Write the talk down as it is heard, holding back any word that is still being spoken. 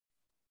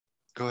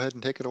go ahead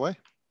and take it away.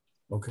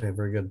 Okay,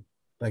 very good.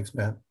 Thanks,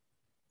 Matt.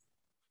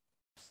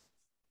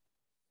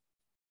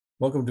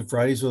 Welcome to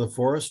Fridays with a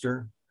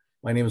Forester.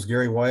 My name is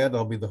Gary Wyatt.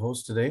 I'll be the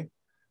host today.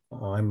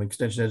 I'm an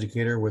extension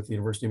educator with the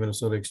University of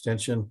Minnesota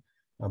Extension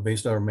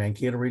based out of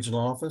Mankato Regional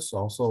Office.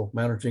 Also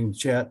managing the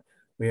chat,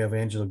 we have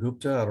Angela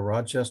Gupta out of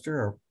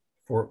Rochester,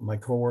 my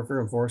co-worker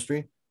in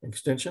forestry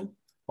extension.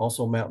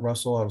 Also Matt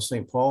Russell out of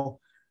St. Paul,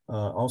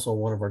 also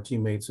one of our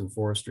teammates in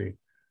forestry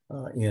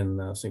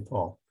in St.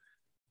 Paul.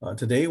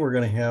 Today we're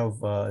going to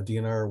have a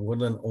DNR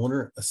Woodland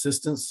Owner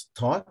Assistance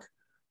talk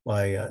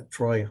by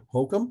Troy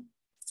Holcomb.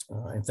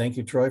 And thank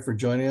you, Troy, for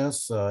joining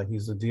us.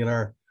 He's a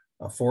DNR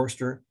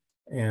forester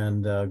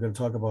and going to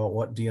talk about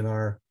what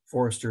DNR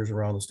foresters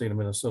around the state of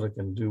Minnesota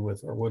can do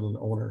with our Woodland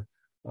Owner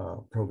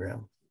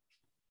program.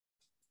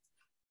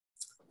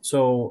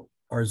 So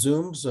our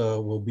Zooms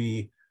will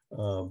be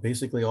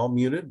basically all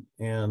muted,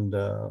 and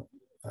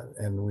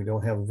we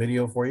don't have a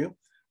video for you,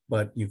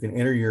 but you can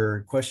enter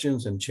your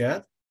questions in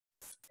chat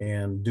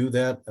and do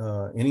that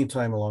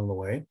anytime along the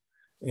way.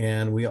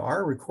 And we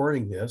are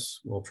recording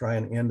this. We'll try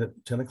and end at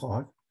 10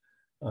 o'clock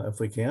if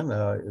we can.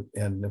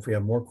 And if we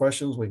have more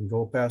questions, we can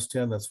go past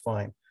 10, that's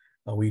fine.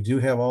 We do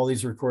have all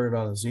these recorded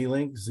on a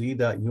Z-Link,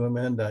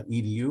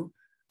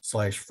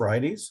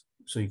 z.umn.edu/Fridays.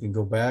 So you can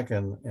go back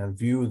and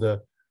view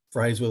the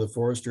Fridays with a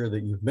Forester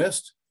that you've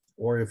missed,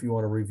 or if you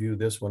want to review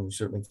this one, you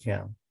certainly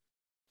can.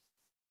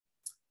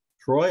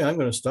 Troy, I'm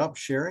going to stop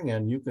sharing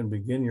and you can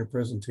begin your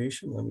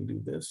presentation. Let me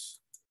do this.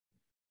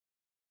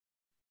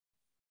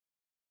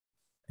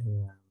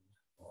 And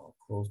I'll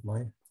close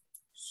my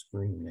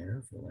screen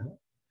there for that.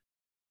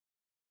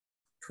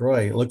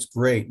 Troy, it looks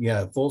great.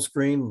 Yeah, full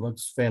screen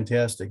looks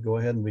fantastic. Go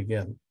ahead and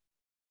begin.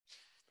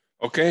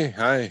 Okay,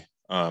 hi.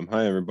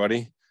 Hi,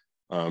 everybody.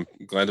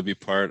 Glad to be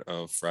part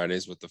of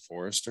Fridays with the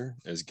Forester.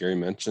 As Gary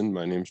mentioned,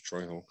 my name is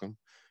Troy Holcomb,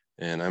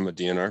 and I'm a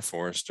DNR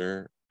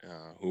forester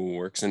who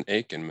works in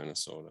Aiken,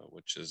 Minnesota,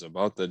 which is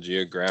about the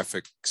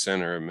geographic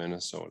center of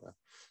Minnesota.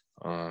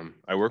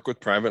 I work with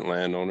private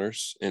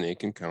landowners in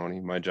Aiken County.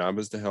 My job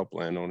is to help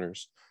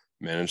landowners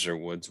manage their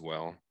woods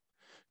well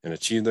and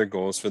achieve their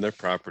goals for their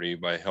property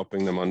by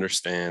helping them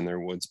understand their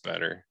woods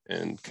better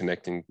and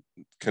connecting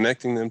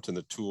them to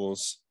the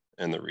tools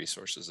and the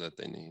resources that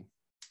they need.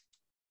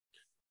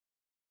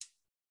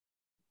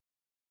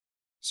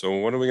 So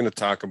what are we going to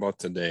talk about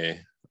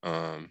today?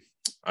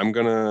 I'm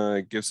going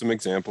to give some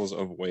examples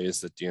of ways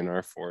that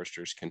DNR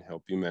foresters can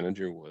help you manage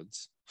your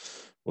woods.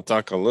 We'll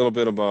talk a little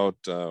bit about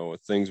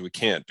what things we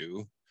can't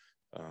do.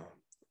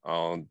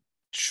 I'll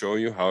show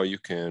you how you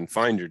can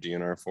find your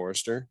DNR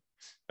forester.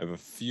 I have a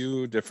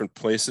few different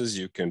places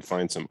you can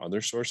find some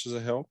other sources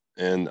of help,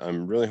 and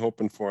I'm really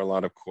hoping for a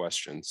lot of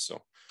questions.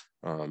 So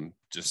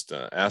just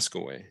ask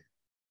away.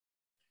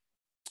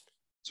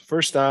 So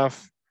first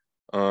off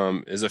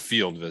is a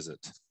field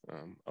visit.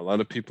 A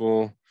lot of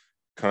people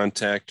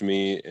contact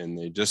me and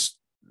they just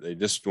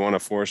want a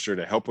forester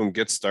to help them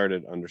get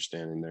started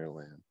understanding their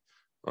land.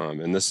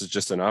 And this is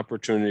just an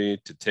opportunity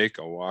to take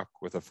a walk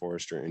with a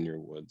forester in your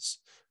woods.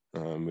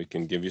 We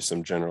can give you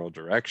some general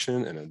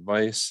direction and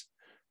advice.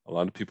 A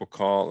lot of people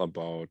call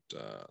about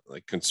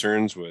like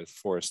concerns with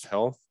forest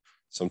health.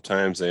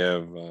 Sometimes they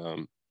have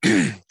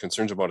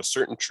concerns about a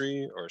certain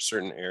tree or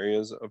certain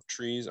areas of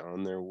trees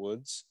on their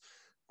woods.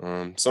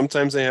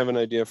 Sometimes they have an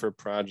idea for a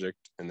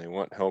project and they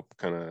want help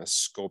kind of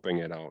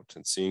scoping it out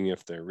and seeing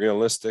if they're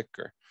realistic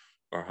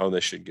or how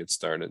they should get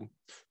started.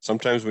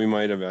 Sometimes we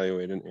might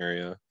evaluate an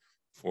area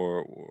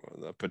for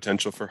the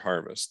potential for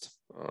harvest.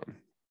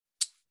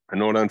 A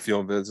note on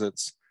field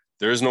visits,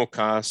 there is no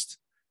cost.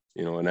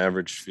 You know, an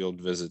average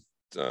field visit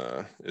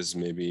is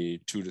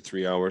maybe 2 to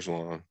 3 hours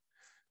long.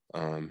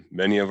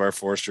 Many of our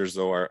foresters,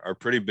 though, are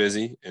pretty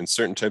busy, and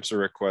certain types of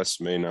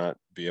requests may not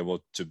be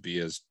able to be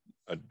as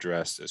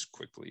addressed as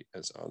quickly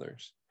as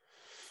others.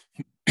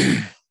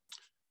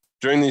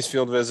 During these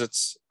field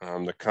visits,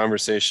 the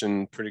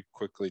conversation pretty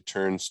quickly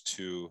turns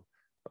to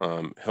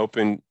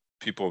helping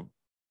people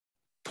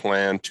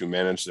plan to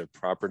manage their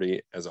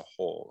property as a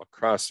whole,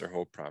 across their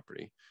whole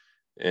property.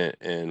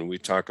 And we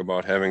talk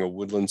about having a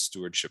woodland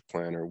stewardship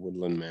plan or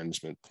woodland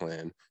management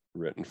plan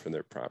written for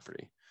their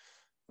property.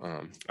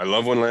 I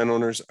love when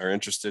landowners are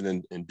interested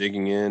in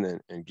digging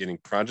in and getting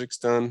projects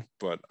done,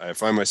 but I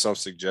find myself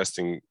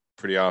suggesting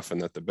pretty often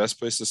that the best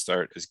place to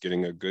start is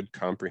getting a good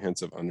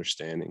comprehensive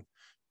understanding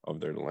of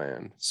their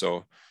land.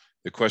 So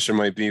the question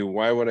might be,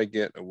 why would I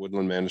get a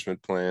woodland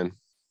management plan?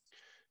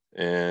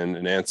 And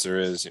an answer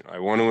is, I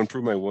want to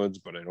improve my woods,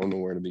 but I don't know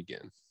where to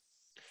begin.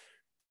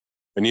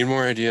 I need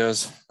more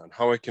ideas on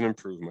how I can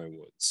improve my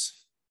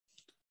woods.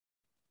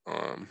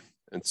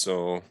 And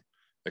so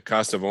the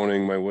cost of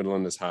owning my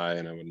woodland is high,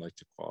 and I would like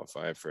to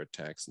qualify for a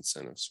tax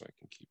incentive so I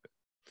can keep it.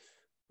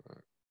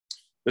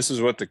 This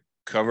is what the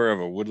cover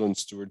of a woodland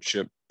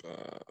stewardship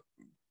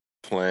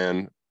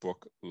plan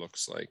book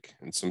looks like,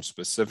 and some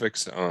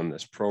specifics on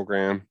this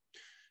program.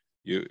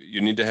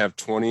 You need to have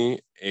 20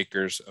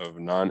 acres of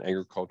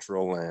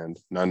non-agricultural land,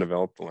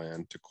 non-developed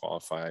land to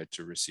qualify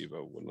to receive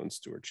a woodland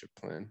stewardship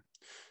plan.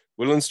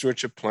 Woodland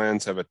stewardship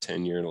plans have a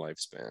 10-year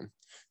lifespan.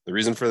 The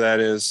reason for that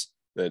is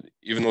that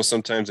even though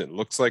sometimes it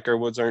looks like our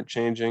woods aren't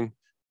changing,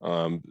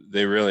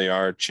 they really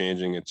are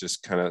changing. It's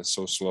just kind of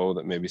so slow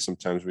that maybe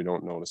sometimes we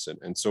don't notice it.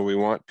 And so we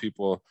want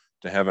people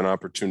to have an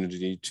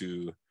opportunity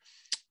to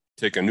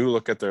take a new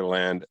look at their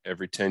land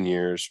every 10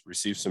 years,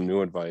 receive some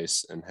new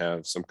advice, and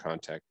have some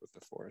contact with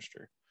the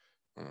forester.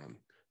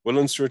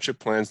 Woodland stewardship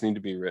plans need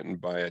to be written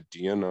by a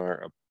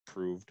DNR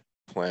approved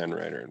plan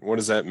writer. And what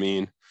does that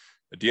mean?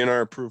 A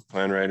DNR approved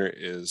plan writer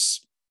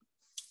is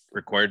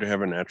required to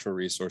have a natural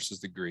resources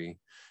degree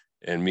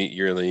and meet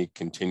yearly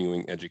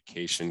continuing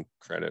education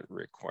credit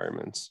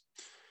requirements.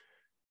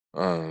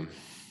 A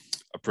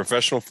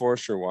professional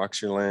forester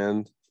walks your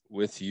land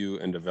with you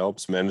and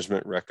develops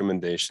management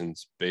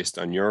recommendations based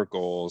on your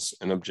goals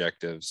and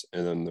objectives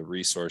and then the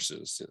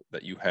resources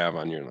that you have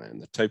on your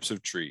land, the types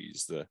of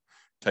trees, the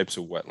types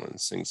of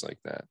wetlands, things like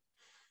that.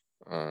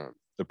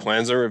 The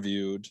plans are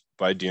reviewed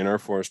by DNR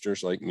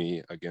foresters like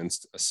me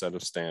against a set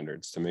of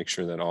standards to make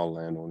sure that all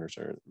landowners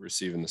are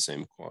receiving the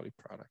same quality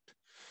product.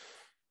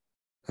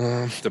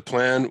 The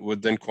plan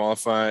would then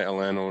qualify a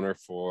landowner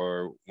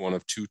for one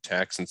of two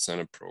tax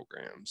incentive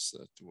programs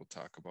that we'll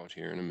talk about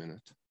here in a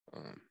minute.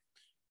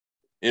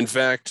 In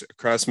fact,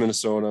 across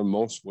Minnesota,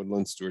 most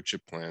woodland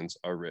stewardship plans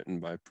are written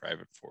by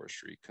private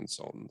forestry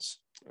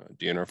consultants.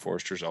 DNR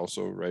foresters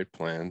also write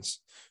plans.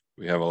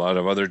 We have a lot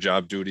of other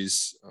job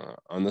duties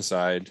on the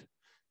side.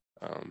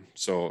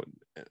 So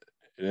it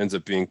ends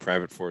up being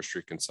private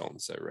forestry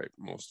consultants that write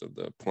most of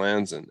the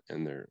plans, and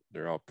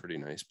they're all pretty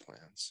nice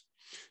plans.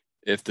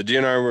 If the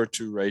DNR were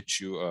to write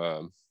you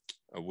a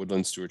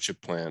woodland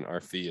stewardship plan,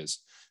 our fee is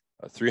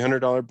a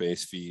 $300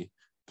 base fee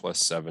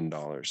plus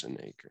 $7 an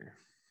acre.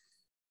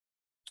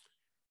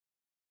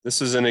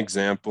 This is an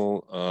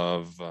example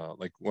of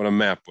like what a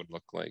map would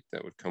look like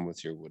that would come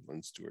with your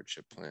woodland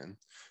stewardship plan.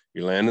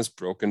 Your land is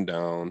broken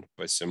down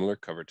by similar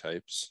cover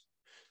types.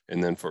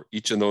 And then for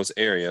each of those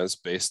areas,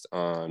 based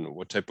on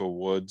what type of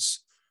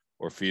woods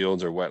or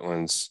fields or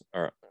wetlands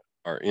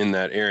are in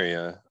that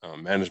area,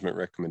 management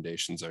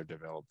recommendations are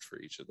developed for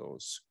each of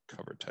those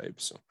cover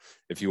types. So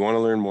if you want to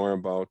learn more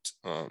about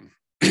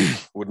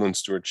woodland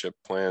stewardship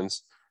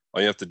plans, all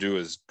you have to do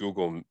is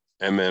Google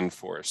MN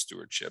forest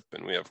stewardship,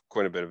 and we have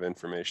quite a bit of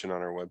information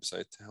on our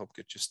website to help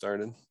get you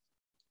started.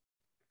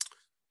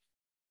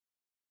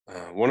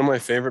 One of my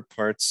favorite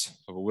parts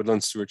of a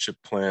woodland stewardship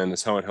plan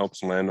is how it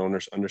helps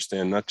landowners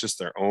understand not just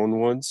their own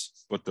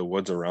woods, but the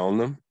woods around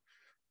them.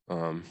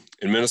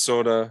 In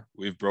Minnesota,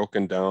 we've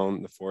broken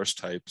down the forest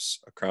types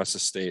across the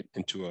state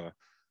into a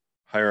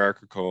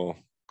hierarchical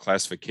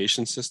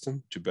classification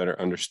system to better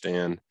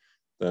understand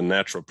the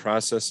natural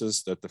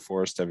processes that the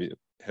forests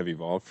have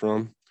evolved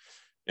from.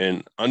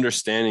 And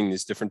understanding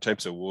these different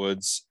types of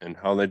woods and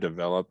how they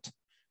developed,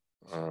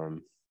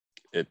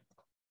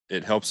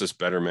 it helps us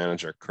better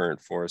manage our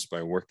current forest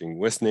by working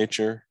with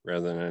nature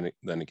rather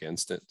than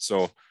against it.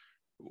 So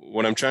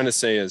what I'm trying to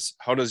say is,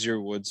 how does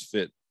your woods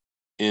fit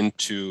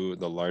into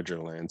the larger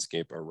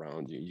landscape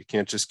around you? You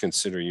can't just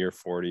consider your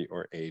 40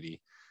 or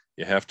 80.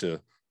 You have to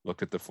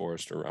look at the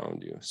forest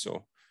around you.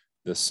 So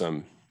this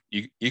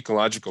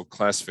ecological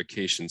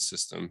classification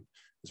system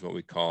is what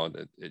we call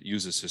it. It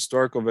uses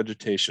historical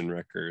vegetation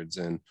records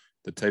and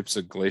the types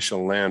of glacial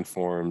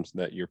landforms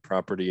that your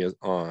property is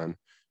on,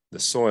 the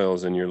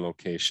soils in your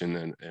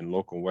location, and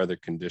local weather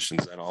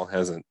conditions. That all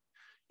has an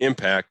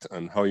impact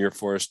on how your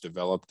forest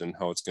developed and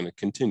how it's going to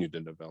continue to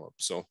develop.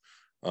 So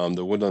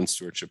the woodland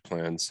stewardship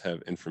plans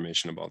have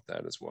information about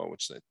that as well,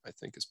 which I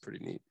think is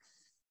pretty neat.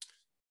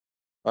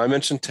 I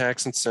mentioned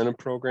tax incentive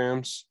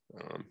programs.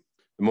 The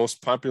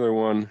most popular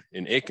one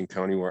in Aiken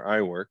County, where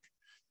I work,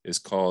 is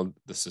called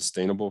the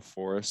Sustainable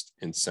Forest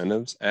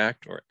Incentives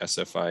Act, or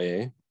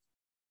SFIA.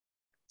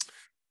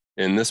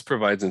 And this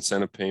provides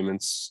incentive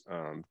payments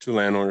to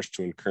landowners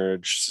to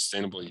encourage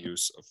sustainable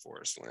use of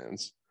forest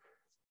lands.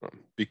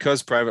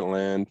 Because private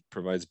land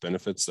provides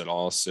benefits that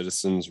all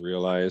citizens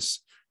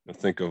realize,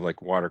 think of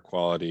like water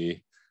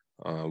quality,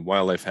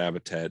 wildlife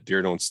habitat.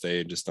 Deer don't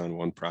stay just on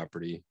one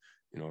property.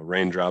 A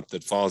raindrop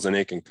that falls in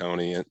Aiken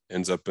County and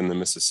ends up in the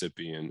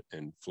Mississippi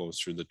and flows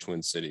through the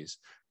Twin Cities.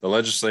 The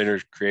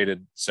legislators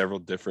created several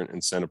different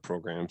incentive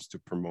programs to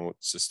promote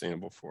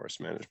sustainable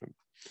forest management.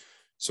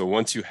 So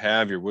once you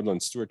have your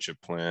woodland stewardship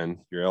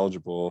plan, you're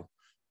eligible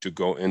to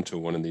go into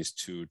one of these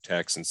two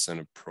tax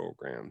incentive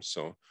programs.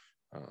 So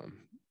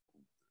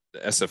the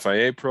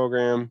SFIA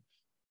program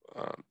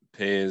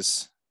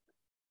pays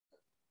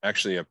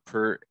actually a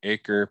per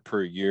acre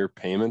per year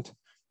payment.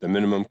 The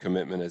minimum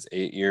commitment is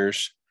 8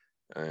 years,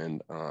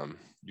 and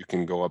you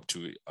can go up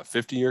to a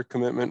 50-year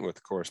commitment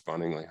with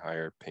correspondingly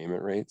higher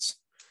payment rates.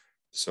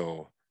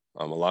 So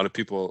a lot of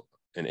people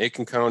in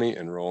Aiken County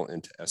enroll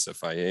into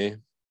SFIA.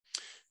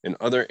 In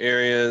other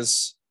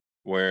areas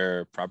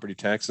where property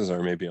taxes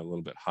are maybe a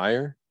little bit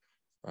higher,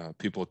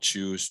 people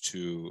choose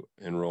to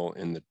enroll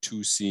in the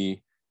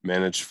 2C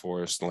managed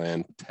forest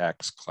land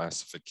tax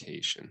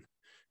classification.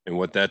 And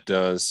what that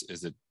does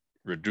is it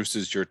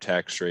reduces your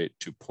tax rate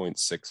to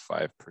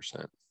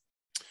 0.65%.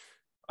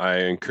 I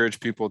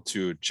encourage people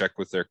to check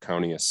with their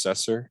county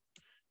assessor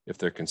if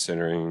they're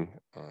considering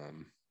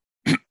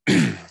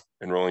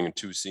enrolling in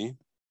 2C.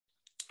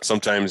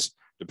 Sometimes,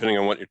 depending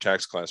on what your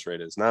tax class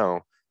rate is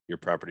now, your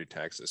property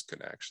taxes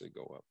could actually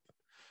go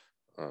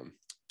up.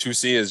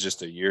 2C is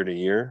just a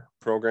year-to-year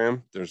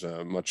program. There's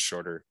a much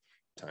shorter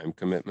time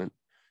commitment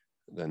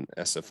than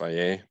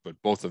SFIA,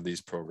 but both of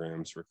these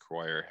programs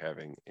require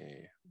having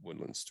a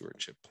woodland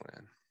stewardship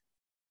plan.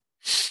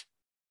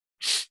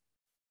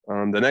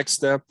 The next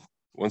step,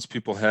 once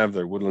people have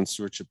their woodland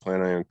stewardship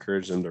plan, I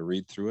encourage them to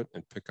read through it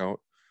and pick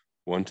out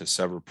 1 to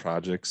several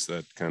projects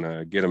that kind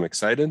of get them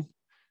excited.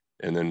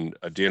 And then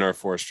a DNR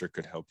forester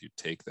could help you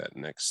take that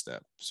next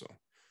step. So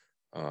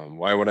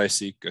why would I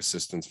seek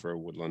assistance for a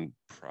woodland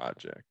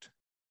project?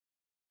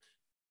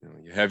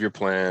 You have your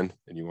plan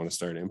and you want to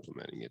start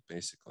implementing it,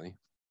 basically.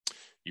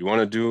 You want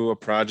to do a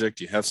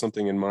project, you have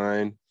something in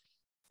mind,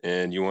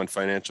 and you want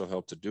financial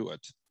help to do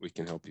it. We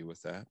can help you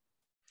with that.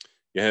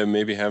 You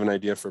maybe have an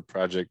idea for a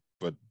project,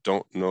 but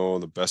don't know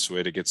the best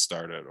way to get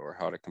started or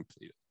how to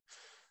complete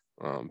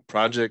it.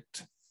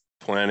 Project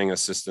planning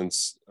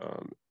assistance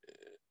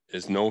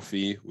is no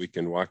fee. We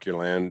can walk your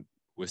land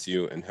with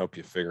you and help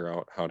you figure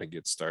out how to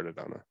get started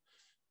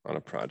on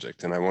a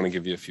project. And I want to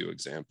give you a few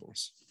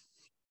examples.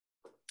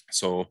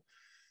 So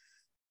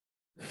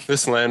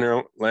this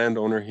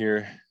landowner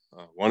here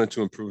wanted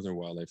to improve their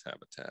wildlife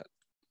habitat.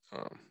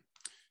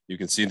 You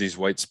can see these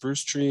white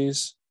spruce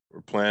trees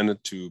were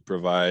planted to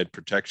provide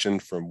protection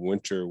from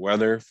winter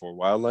weather for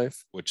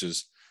wildlife, which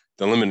is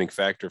the limiting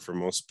factor for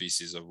most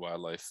species of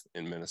wildlife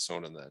in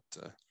Minnesota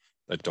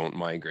that don't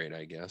migrate,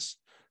 I guess.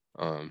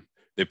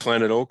 They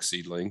planted oak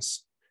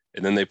seedlings,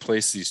 and then they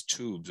placed these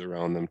tubes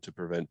around them to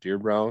prevent deer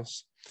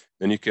browse.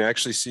 Then you can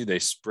actually see they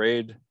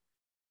sprayed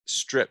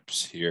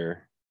strips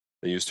here.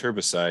 They used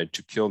herbicide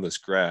to kill this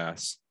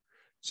grass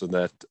so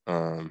that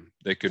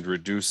they could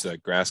reduce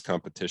that grass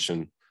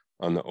competition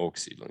on the oak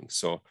seedlings.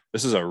 So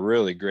this is a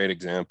really great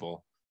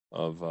example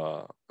of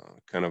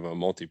kind of a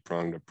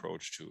multi-pronged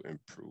approach to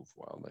improve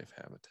wildlife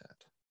habitat.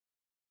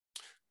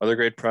 Other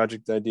great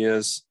project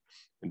ideas,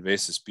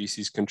 invasive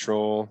species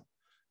control.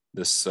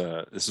 This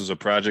is a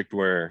project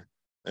where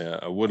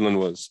a woodland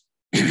was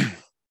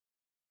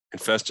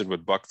infested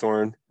with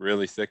buckthorn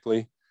really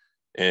thickly,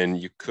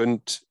 and you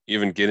couldn't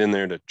even get in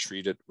there to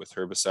treat it with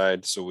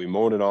herbicide. So we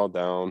mowed it all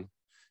down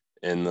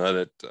and let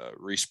it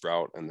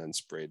resprout and then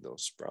sprayed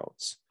those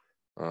sprouts.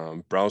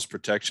 Browse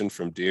protection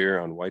from deer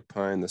on white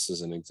pine. This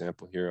is an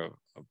example here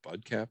of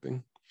bud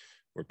capping,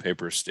 where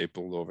paper is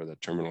stapled over the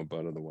terminal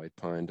bud of the white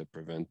pine to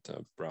prevent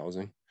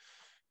browsing.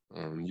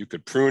 You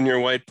could prune your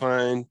white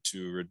pine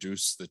to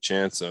reduce the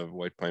chance of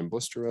white pine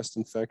blister rust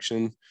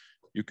infection.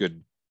 You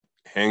could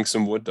hang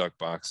some wood duck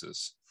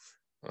boxes.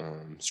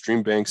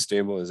 Stream bank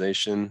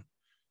stabilization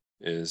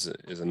is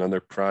another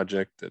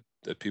project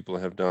that people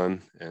have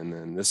done. And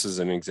then this is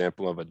an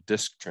example of a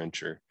disc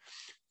trencher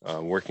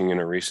working in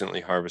a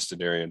recently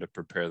harvested area to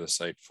prepare the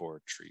site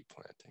for tree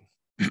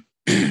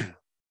planting.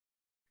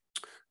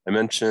 I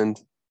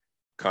mentioned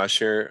cost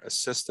share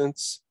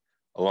assistance.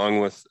 Along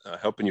with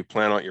helping you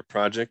plan out your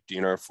project,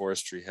 DNR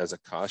Forestry has a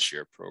cost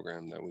share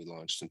program that we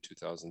launched in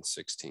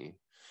 2016.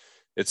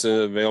 It's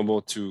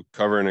available to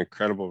cover an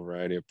incredible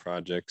variety of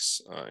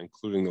projects,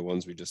 including the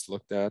ones we just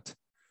looked at.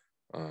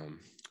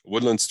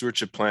 Woodland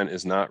Stewardship Plan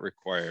is not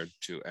required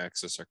to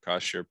access our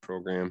cost share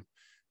program.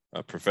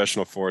 A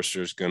professional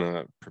forester is going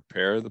to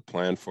prepare the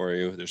plan for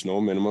you. There's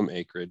no minimum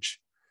acreage,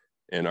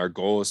 and our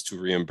goal is to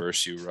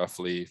reimburse you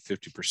roughly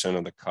 50%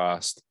 of the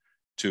cost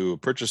to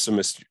purchase some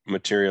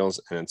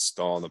materials and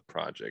install the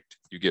project.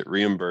 You get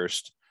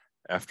reimbursed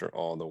after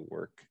all the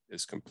work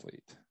is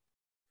complete.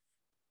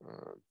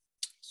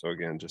 So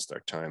again, just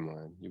our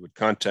timeline. You would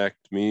contact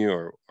me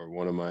or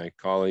one of my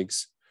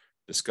colleagues,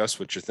 discuss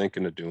what you're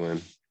thinking of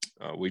doing.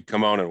 We'd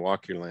come out and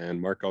walk your land,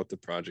 mark out the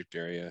project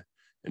area,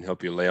 and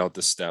help you lay out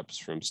the steps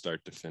from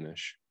start to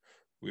finish.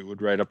 We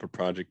would write up a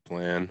project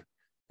plan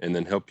and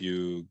then help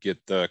you get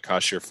the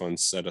cost share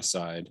funds set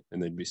aside,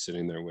 and they'd be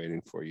sitting there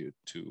waiting for you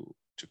to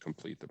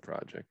complete the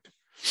project.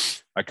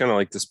 I kind of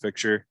like this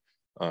picture.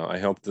 I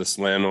helped this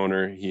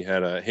landowner. He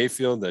had a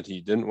hayfield that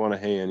he didn't want to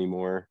hay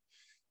anymore,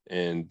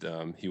 and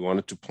he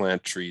wanted to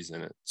plant trees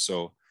in it.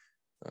 So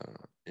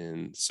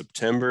in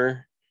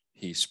September,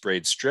 he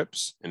sprayed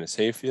strips in his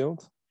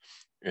hayfield.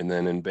 And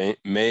then in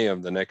May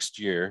of the next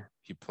year,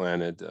 he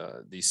planted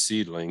these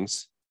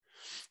seedlings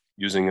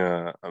using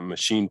a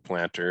machine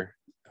planter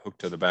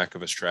hooked to the back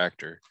of his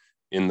tractor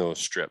in those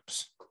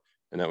strips.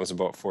 And that was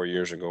about 4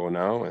 years ago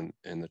now,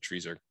 and the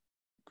trees are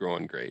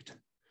growing great.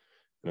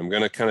 And I'm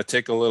going to kind of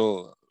take a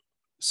little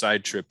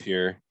side trip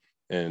here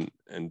and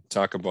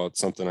talk about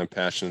something I'm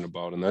passionate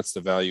about, and that's the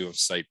value of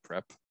site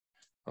prep.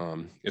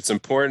 It's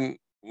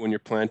important when you're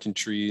planting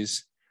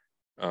trees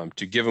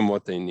to give them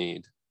what they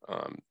need.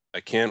 I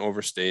can't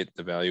overstate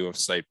the value of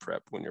site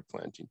prep when you're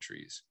planting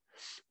trees.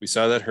 We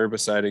saw that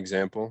herbicide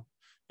example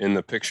in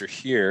the picture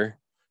here.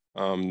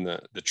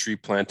 The tree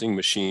planting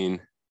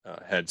machine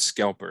had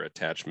scalper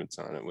attachments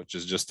on it, which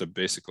is just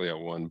basically a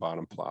one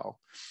bottom plow.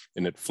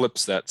 And it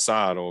flips that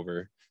sod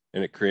over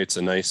and it creates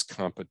a nice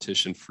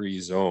competition-free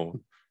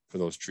zone for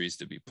those trees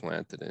to be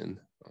planted in.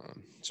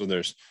 So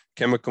there's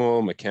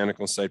chemical,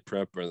 mechanical site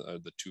prep are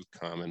the two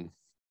common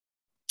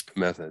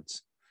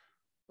methods.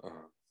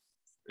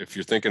 If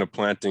you're thinking of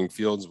planting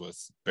fields with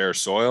bare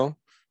soil,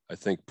 I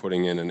think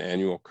putting in an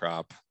annual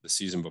crop the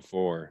season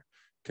before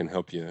can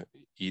help you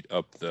eat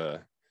up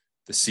the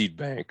seed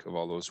bank of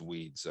all those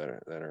weeds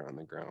that are on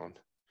the ground.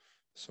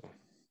 So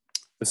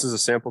this is a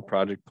sample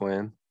project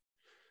plan.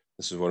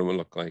 This is what it would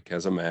look like. It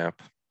has a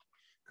map,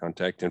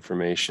 contact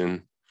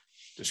information,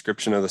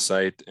 description of the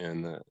site,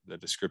 and the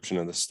description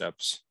of the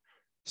steps.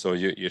 So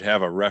you'd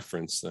have a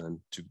reference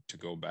then to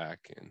go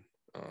back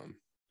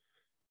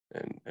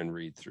and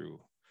read through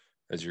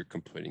as you're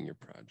completing your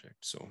project.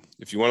 So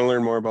if you want to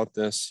learn more about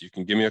this, you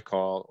can give me a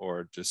call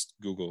or just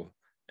Google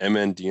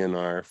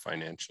MNDNR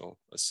financial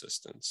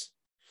assistance.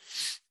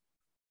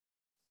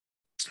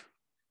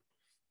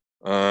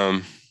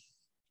 One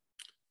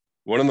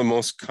of the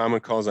most common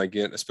calls I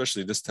get,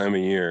 especially this time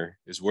of year,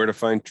 is where to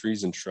find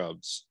trees and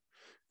shrubs.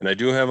 And I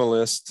do have a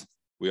list.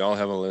 We all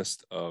have a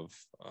list of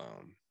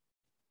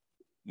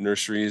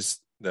nurseries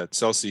that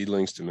sell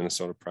seedlings to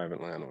Minnesota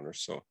private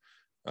landowners. So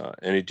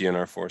any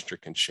DNR forester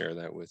can share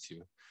that with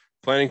you.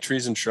 Planting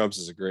trees and shrubs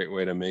is a great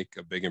way to make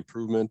a big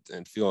improvement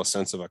and feel a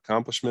sense of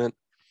accomplishment.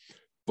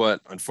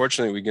 But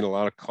unfortunately, we get a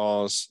lot of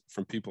calls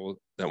from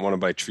people that want to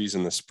buy trees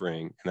in the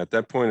spring. And at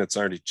that point, it's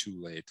already too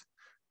late.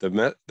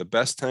 The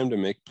best time to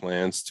make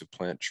plans to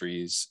plant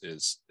trees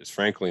is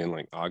frankly in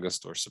like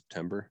August or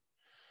September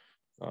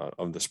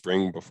of the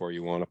spring before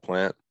you want to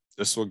plant.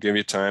 This will give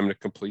you time to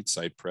complete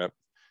site prep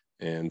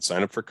and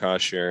sign up for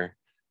cost share.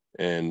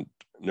 And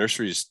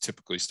nurseries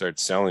typically start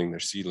selling their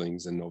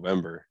seedlings in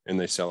November and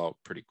they sell out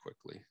pretty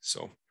quickly.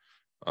 So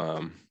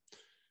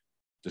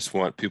just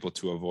want people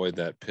to avoid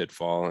that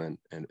pitfall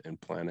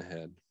and plan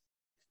ahead.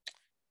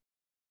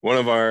 One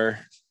of our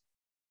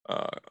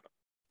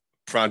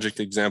project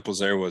examples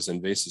there was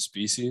invasive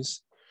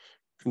species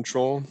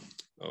control.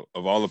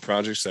 Of all the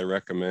projects I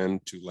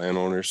recommend to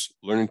landowners,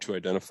 learning to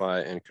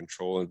identify and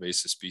control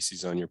invasive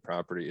species on your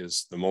property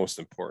is the most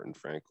important,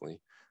 frankly.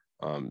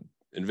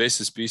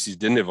 Invasive species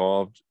didn't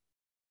evolve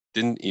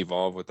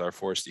with our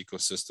forest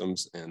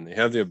ecosystems, and they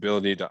have the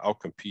ability to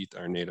outcompete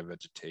our native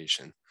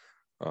vegetation.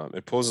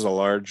 It poses a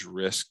large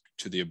risk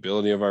to the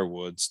ability of our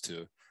woods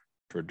to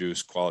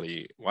produce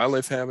quality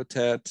wildlife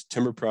habitat,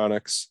 timber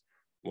products,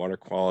 water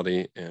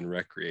quality, and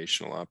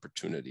recreational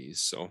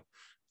opportunities. So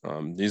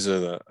these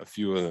are a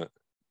few of the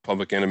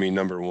public enemy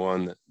number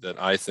one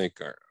that I think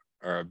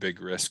are a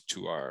big risk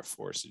to our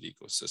forested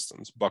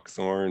ecosystems: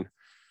 buckthorn,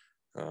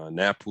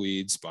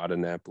 knapweed, spotted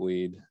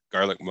knapweed,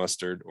 garlic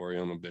mustard,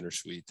 Oriental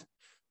bittersweet.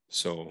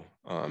 So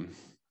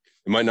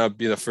it might not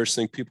be the first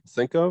thing people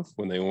think of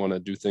when they want to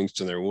do things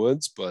to their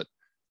woods, but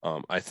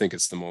I think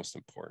it's the most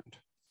important.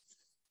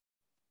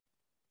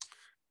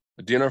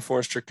 A DNR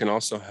forester can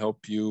also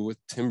help you with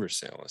timber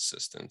sale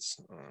assistance.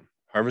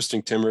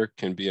 Harvesting timber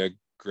can be a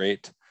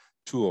great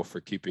tool for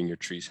keeping your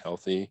trees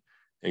healthy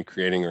and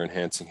creating or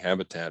enhancing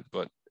habitat,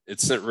 but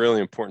it's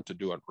really important to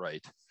do it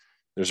right.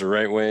 There's a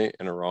right way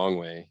and a wrong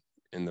way,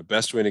 and the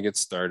best way to get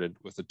started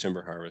with a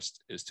timber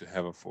harvest is to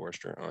have a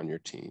forester on your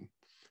team.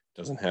 It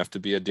doesn't have to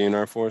be a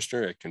DNR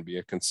forester, it can be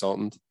a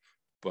consultant,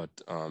 but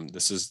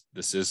this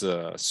is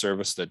a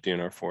service that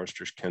DNR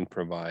foresters can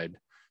provide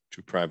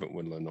to private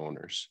woodland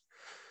owners.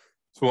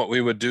 So what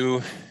we would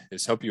do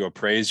is help you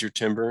appraise your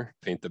timber,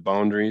 paint the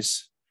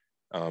boundaries.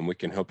 We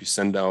can help you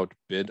send out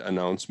bid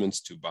announcements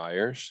to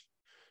buyers.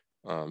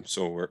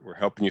 So we're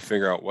helping you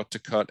figure out what to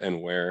cut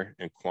and where,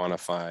 and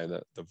quantify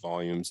the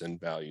volumes and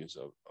values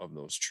of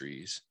those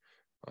trees.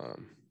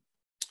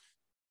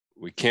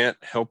 We can't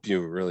help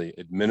you really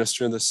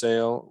administer the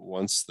sale.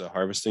 Once the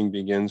harvesting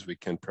begins, we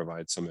can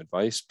provide some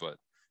advice, but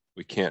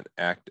we can't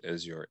act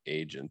as your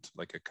agent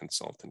like a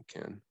consultant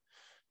can.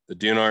 The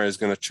DNR is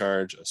going to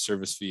charge a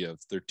service fee of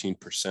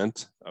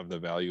 13% of the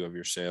value of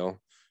your sale,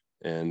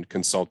 and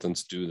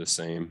consultants do the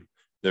same.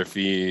 Their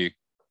fee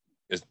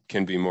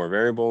can be more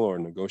variable or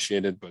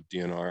negotiated, but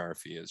DNR, our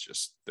fee is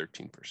just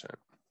 13%.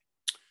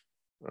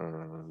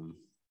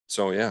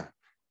 So yeah,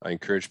 I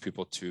encourage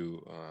people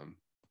to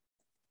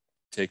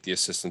take the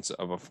assistance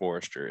of a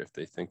forester if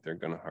they think they're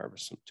going to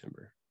harvest some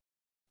timber.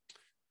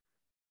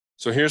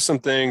 So here's some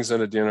things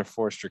that a DNR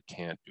forester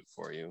can't do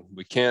for you.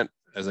 We can't,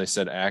 as I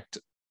said, act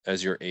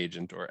as your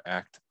agent or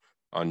act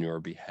on your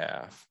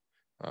behalf.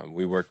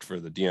 We worked for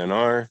the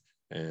DNR,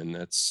 and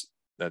that's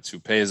who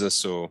pays us.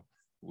 So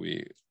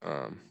we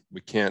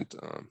can't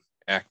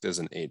act as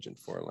an agent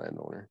for a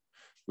landowner.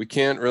 We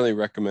can't really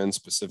recommend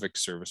specific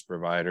service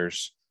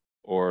providers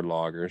or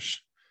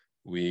loggers.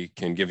 We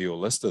can give you a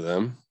list of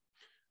them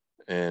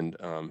and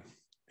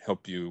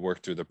help you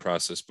work through the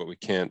process, but we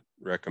can't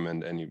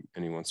recommend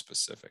anyone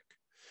specific.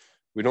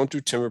 We don't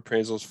do timber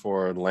appraisals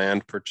for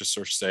land purchase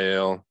or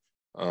sale,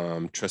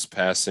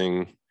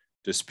 trespassing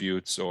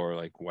disputes, or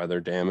like weather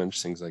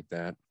damage, things like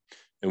that.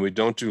 And we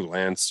don't do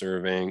land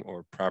surveying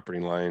or property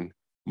line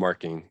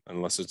marking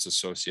unless it's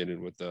associated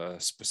with a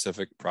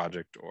specific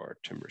project or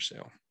timber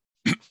sale.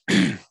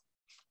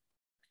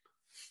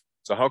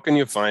 So how can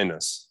you find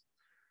us?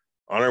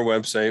 On our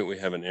website, we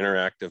have an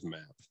interactive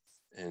map,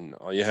 and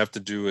all you have to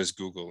do is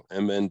Google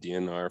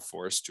MNDNR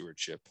Forest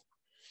Stewardship,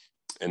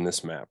 and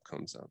this map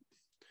comes up.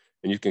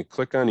 And you can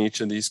click on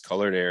each of these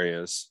colored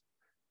areas,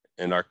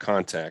 and our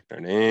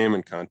name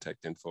and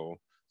contact info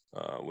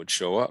would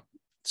show up.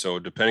 So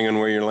depending on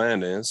where your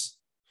land is,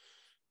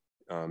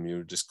 you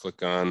would just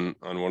click on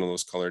one of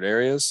those colored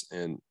areas,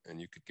 and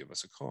you could give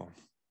us a call.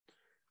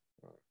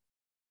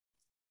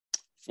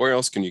 Where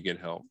else can you get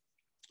help?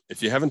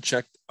 If you haven't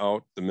checked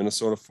out the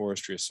Minnesota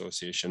Forestry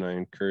Association, I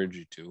encourage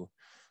you to.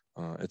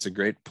 It's a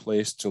great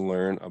place to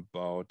learn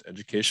about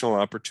educational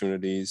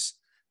opportunities,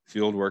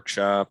 field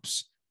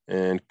workshops,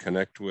 and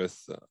connect with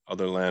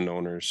other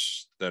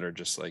landowners that are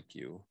just like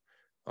you.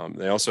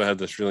 They also have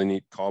this really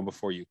neat call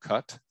before you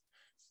cut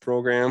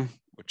program,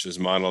 which is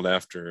modeled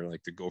after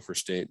like the Gopher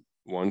State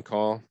 1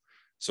 call.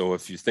 So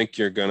if you think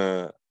you're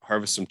gonna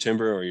harvest some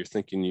timber, or you're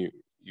thinking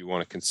you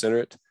want to consider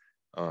it,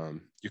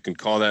 you can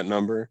call that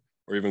number,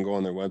 or even go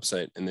on their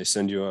website, and they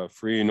send you a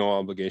free, no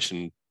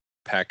obligation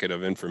packet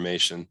of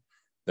information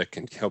that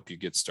can help you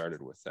get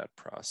started with that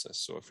process.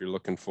 So if you're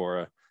looking for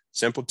a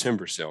simple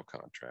timber sale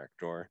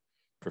contract, or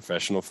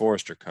professional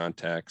forester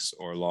contacts,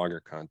 or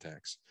logger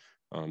contacts,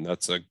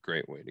 that's a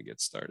great way to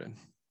get started.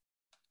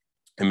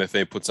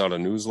 MFA puts out a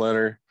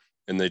newsletter,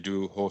 and they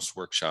do host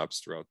workshops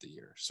throughout the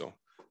year. So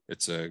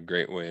it's a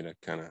great way to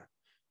kind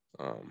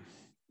of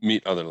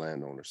meet other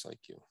landowners like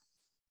you.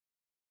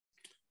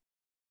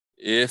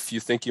 If you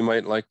think you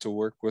might like to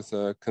work with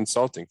a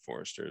consulting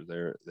forester,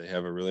 they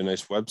have a really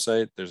nice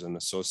website. There's an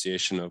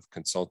association of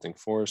consulting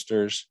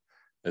foresters.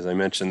 As I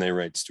mentioned, they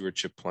write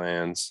stewardship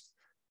plans,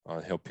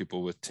 help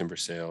people with timber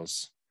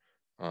sales,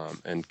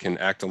 and can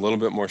act a little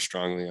bit more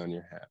strongly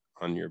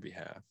on your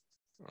behalf.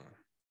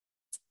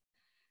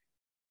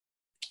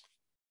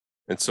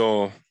 And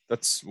so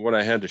that's what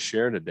I had to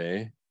share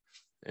today.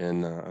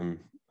 And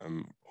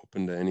I'm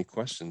open to any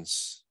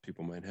questions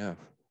people might have.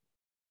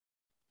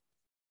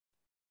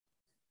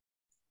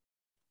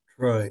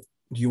 Right.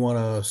 Do you want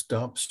to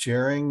stop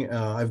sharing?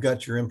 I've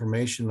got your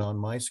information on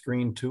my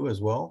screen too as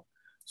well.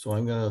 So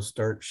I'm going to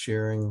start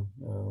sharing.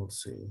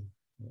 Let's see.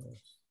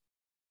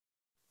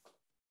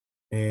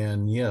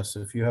 And yes,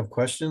 if you have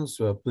questions,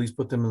 please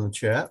put them in the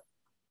chat.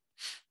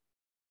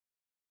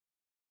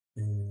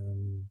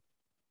 And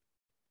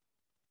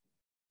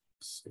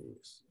let's see.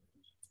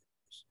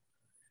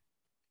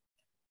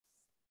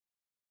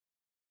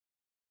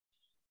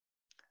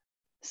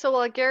 So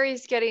while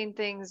Gary's getting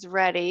things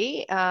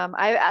ready,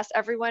 I asked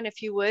everyone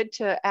if you would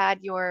to add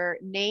your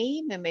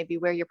name and maybe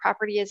where your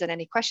property is and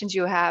any questions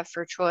you have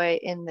for Troy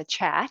in the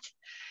chat.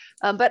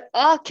 But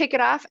I'll kick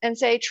it off and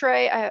say,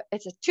 Troy,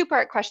 it's a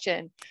two-part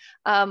question.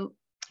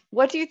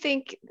 What do you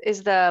think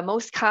is the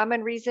most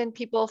common reason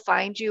people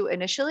find you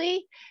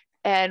initially?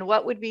 And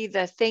what would be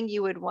the thing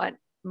you would want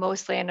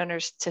most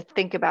landowners to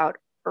think about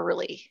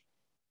early?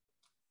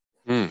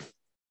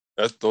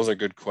 Those are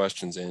good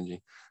questions,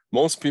 Angie.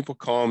 Most people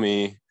call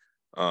me.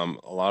 A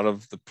lot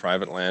of the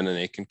private land in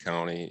Aiken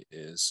County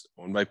is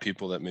owned by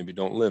people that maybe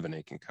don't live in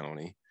Aiken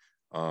County.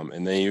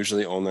 And they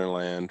usually own their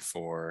land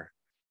for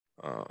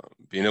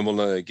being able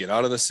to get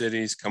out of the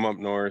cities, come up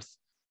north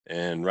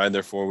and ride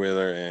their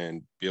four-wheeler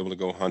and be able to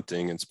go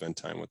hunting and spend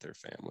time with their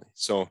family.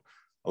 So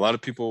a lot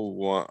of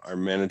people are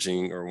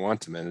managing or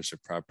want to manage their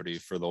property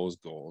for those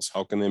goals.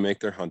 How can they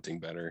make their hunting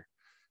better?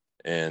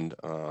 And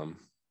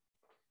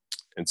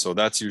so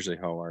that's usually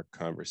how our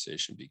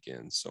conversation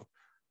begins.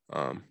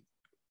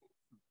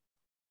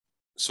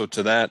 So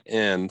to that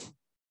end,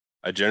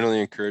 I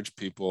generally encourage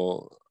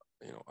people,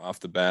 off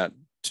the bat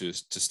to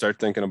start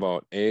thinking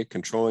about A,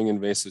 controlling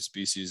invasive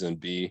species, and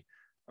B,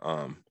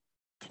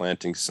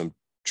 planting some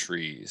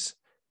trees.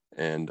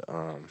 And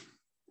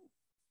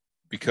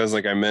because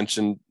like I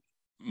mentioned,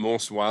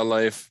 most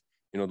wildlife,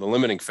 the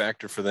limiting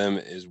factor for them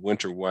is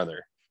winter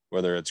weather,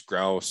 whether it's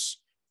grouse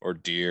or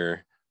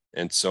deer.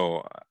 And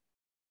so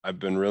I've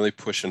been really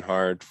pushing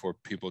hard for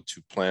people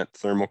to plant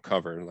thermal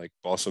cover like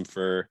balsam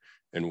fir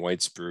and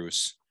white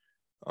spruce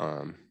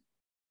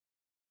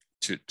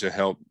to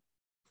help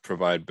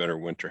provide better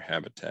winter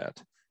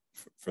habitat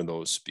for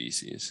those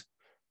species,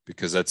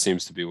 because that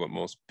seems to be what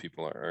most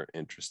people are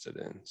interested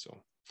in.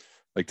 So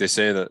like they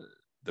say that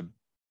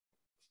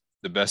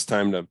the best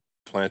time to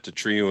plant a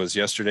tree was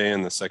yesterday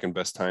and the second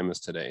best time is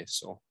today.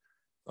 So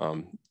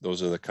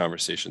those are the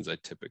conversations I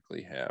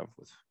typically have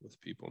with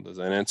people. Does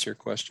that answer your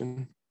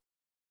question?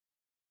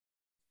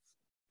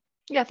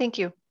 Yeah, thank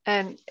you.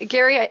 And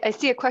Gary, I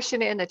see a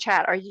question in the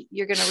chat.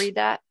 You're going to read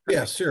that?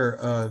 Yeah,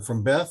 sure.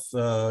 From Beth,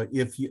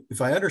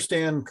 if I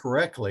understand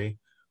correctly,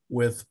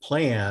 with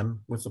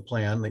the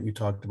plan that you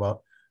talked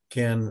about,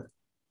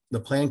 the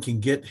plan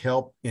can get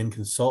help in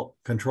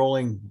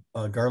controlling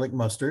garlic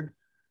mustard,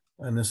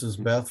 and this is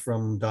Beth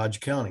from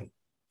Dodge County.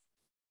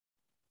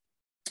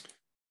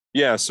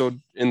 Yeah. So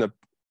and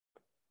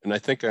I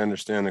think I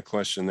understand the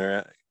question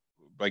there,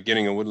 by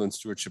getting a woodland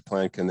stewardship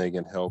plan, can they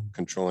get help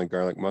controlling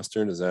garlic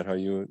mustard? Is that how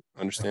you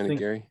understand it,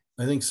 Gary?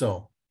 I think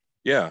so.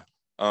 Yeah,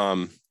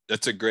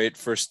 that's a great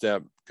first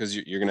step, because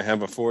you're going to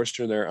have a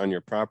forester there on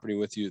your property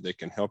with you. They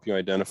can help you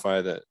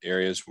identify the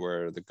areas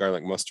where the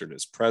garlic mustard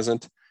is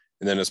present.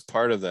 And then as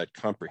part of that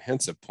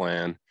comprehensive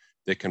plan,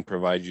 they can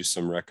provide you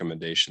some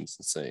recommendations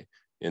and say,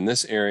 in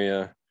this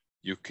area,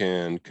 you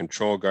can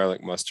control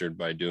garlic mustard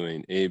by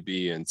doing A,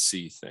 B, and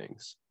C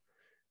things.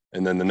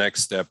 And then the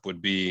next step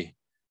would be,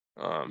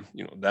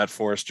 that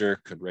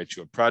forester could write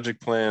you a project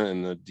plan,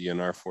 and the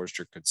DNR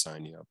forester could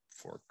sign you up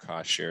for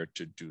cost share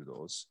to do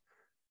those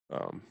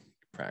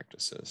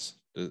practices.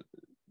 Do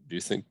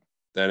you think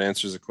that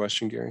answers the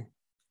question, Gary?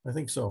 I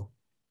think so.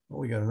 Well,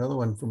 we got another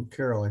one from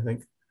Carol, I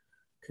think.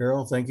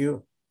 Carol, thank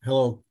you.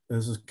 Hello,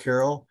 this is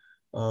Carol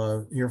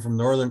here from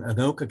Northern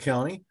Anoka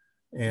County.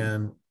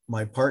 And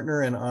my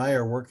partner and I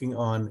are working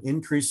on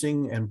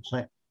increasing and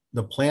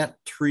the plant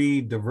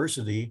tree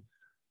diversity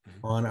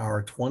on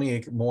our 20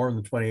 acre, more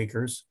than 20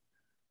 acres,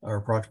 or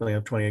approximately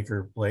a 20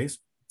 acre place.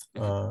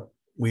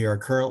 We are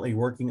currently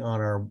working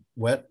on our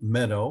wet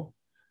meadow.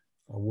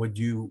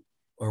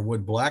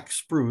 Would black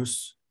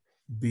spruce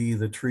be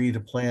the tree to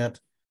plant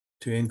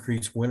to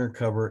increase winter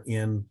cover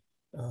in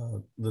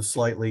the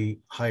slightly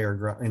higher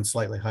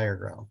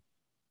ground?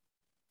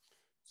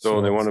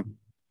 So they want to,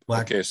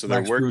 okay, so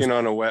they're working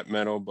on a wet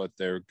meadow, but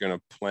they're going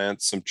to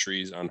plant some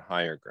trees on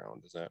higher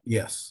ground. Is that?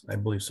 Yes, I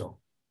believe so.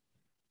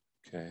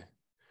 Okay.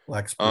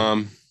 Black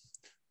spruce.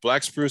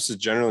 Black spruce is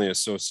generally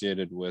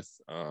associated with,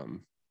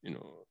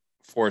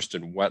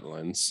 forested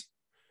wetlands.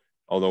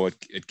 Although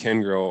it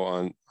can grow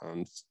on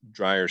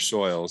drier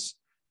soils,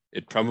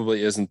 it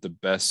probably isn't the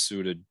best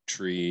suited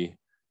tree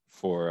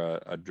for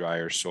a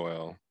drier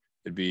soil.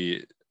 It'd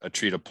be a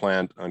tree to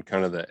plant on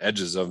kind of the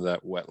edges of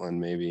that wetland,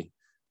 maybe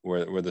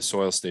where the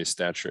soil stays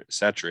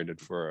saturated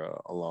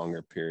for a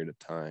longer period of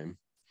time.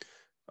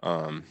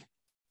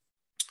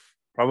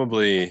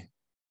 Probably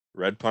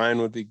red pine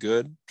would be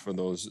good for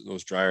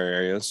those drier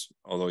areas,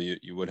 although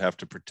you would have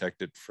to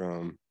protect it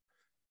from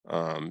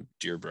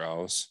deer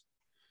browse.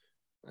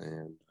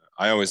 And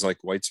I always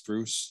like white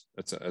spruce.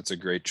 That's a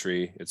great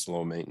tree. It's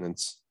low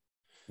maintenance.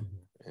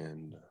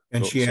 And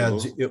she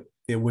adds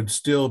it would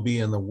still be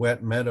in the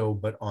wet meadow,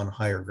 but on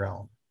higher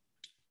ground.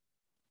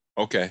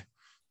 Okay.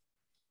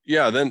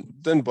 Yeah,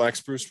 then black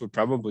spruce would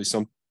probably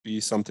be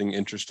something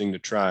interesting to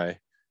try.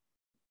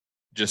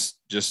 Just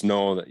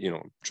know that,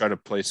 try to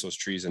place those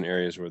trees in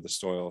areas where the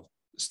soil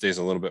stays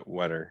a little bit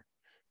wetter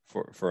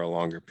for a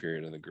longer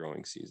period of the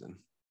growing season.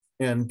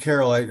 And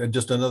Carol,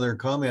 just another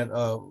comment.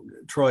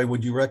 Troy,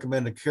 would you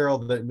recommend to Carol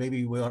that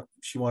maybe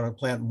she want to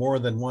plant more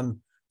than one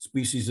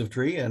species of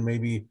tree, and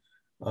maybe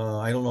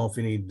I don't know if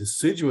any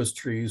deciduous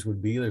trees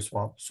would be there,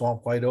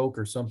 swamp white oak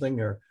or something,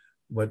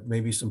 but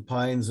maybe some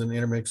pines and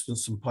intermixed with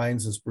some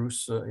pines and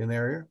spruce in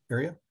the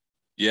area?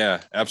 Yeah,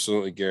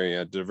 absolutely, Gary.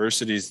 Yeah,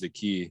 diversity is the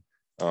key.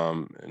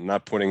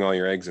 Not putting all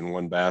your eggs in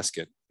one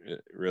basket,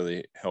 it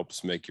really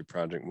helps make your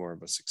project more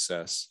of a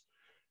success.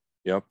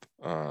 Yep.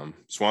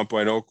 Swamp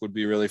white oak would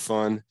be really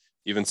fun.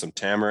 Even some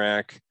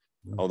tamarack,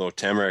 although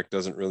tamarack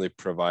doesn't really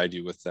provide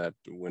you with that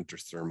winter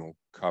thermal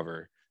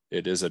cover.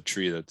 It is a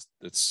tree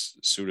that's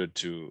suited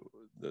to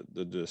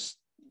the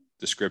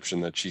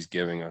description that she's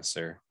giving us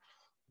there.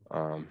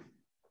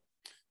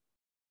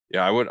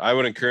 Yeah, I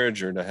would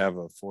encourage her to have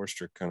a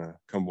forester kind of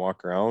come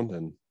walk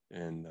around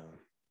and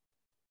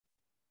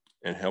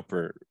help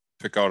her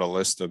pick out a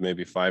list of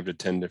maybe 5 to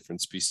 10 different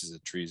species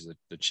of trees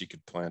that she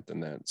could plant in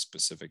that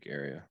specific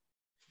area.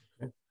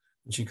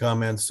 She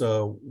comments,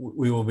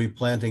 we will be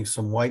planting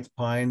some white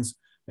pines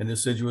and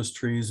deciduous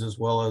trees as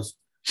well,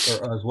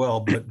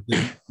 but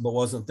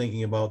wasn't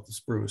thinking about the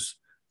spruce.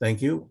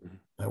 Thank you.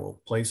 I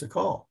will place a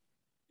call.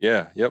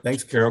 Yeah. Yep.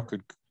 Thanks, Carol.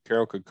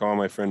 Carol could call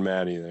my friend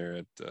Maddie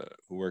there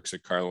who works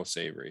at Carlos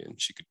Avery, and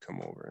she could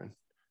come over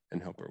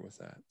and help her with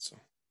that. So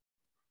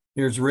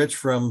here's Rich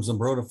from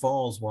Zumbrota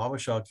Falls,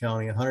 Wabasha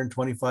County,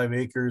 125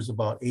 acres,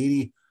 about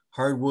 80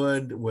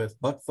 hardwood with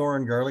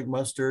buckthorn, garlic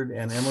mustard,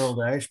 and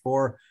emerald ash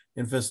borer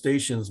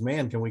infestations.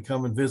 Man, can we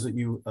come and visit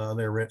you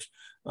there, Rich?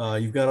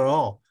 You've got it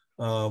all.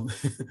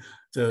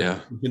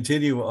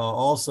 Continue,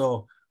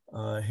 also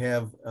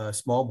have a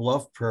small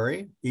bluff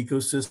prairie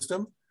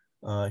ecosystem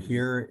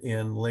here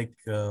in Lake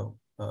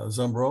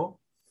Zumbro,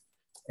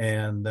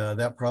 and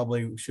that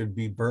probably should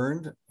be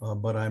burned,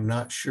 but I'm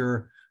not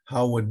sure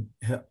how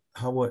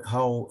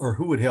or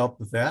who would help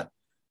with that.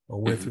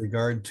 With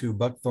regard to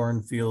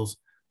buckthorn, feels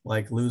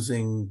like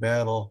losing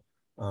battle,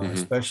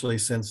 especially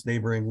since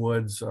neighboring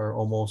woods are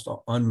almost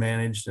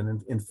unmanaged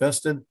and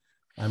infested.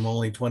 I'm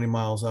only 20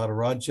 miles out of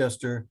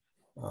Rochester.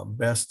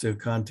 Best to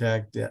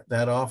contact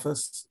that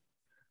office.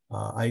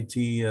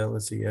 IT,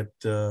 let's see, it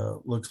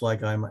looks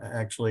like I'm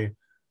actually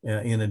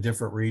in a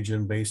different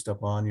region based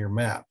upon your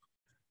map.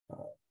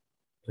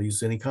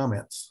 Please, any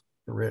comments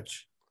for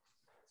Rich?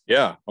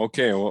 Yeah,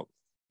 okay, well,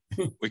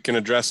 we can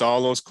address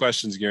all those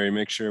questions, Gary.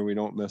 Make sure we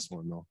don't miss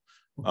one though.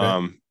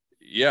 Okay.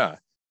 Yeah,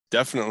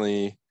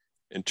 definitely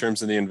in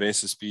terms of the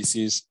invasive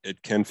species,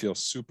 it can feel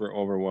super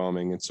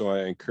overwhelming. And so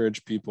I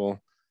encourage people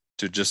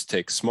to just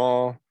take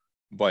small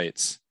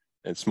bites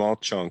and small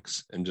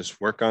chunks and just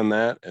work on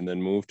that and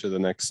then move to the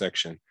next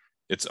section.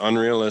 It's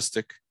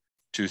unrealistic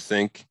to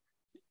think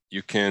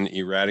you can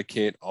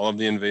eradicate all of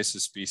the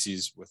invasive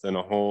species within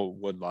a whole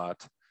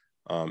woodlot.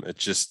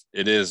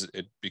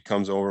 It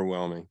becomes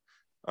overwhelming.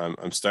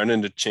 I'm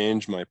starting to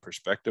change my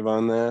perspective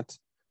on that,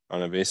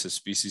 on invasive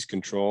species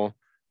control.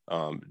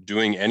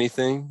 Doing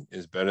anything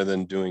is better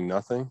than doing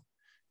nothing.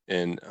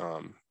 And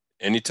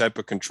any type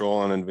of control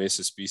on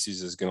invasive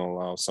species is going to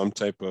allow some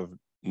type of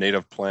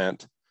native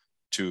plant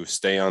to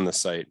stay on the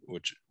site,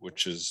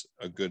 which is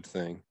a good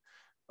thing.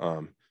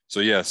 So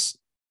yes,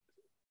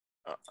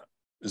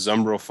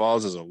 Zumbro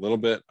Falls is a little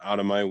bit out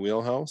of my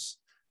wheelhouse.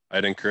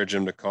 I'd encourage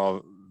him to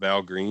call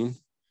Val Green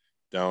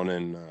down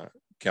in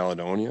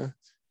Caledonia,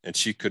 and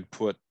she could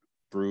put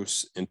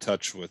Bruce in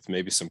touch with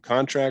maybe some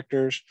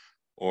contractors,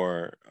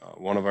 or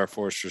one of our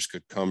foresters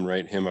could come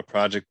write him a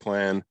project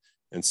plan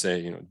and say,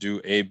 you know,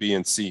 do A, B,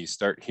 and C,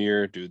 start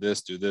here, do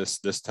this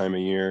time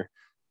of year.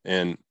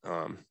 And,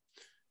 you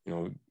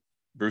know,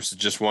 Bruce is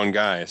just one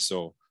guy,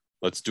 so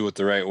let's do it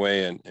the right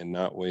way and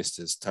not waste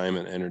his time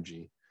and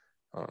energy.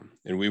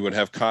 And we would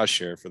have cost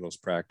share for those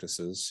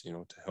practices, you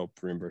know, to help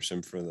reimburse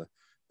him for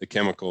the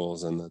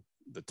chemicals and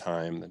the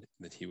time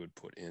that he would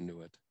put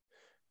into it.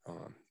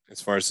 As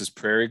far as his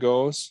prairie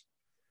goes,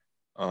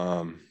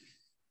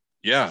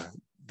 yeah,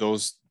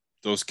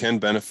 those can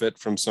benefit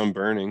from some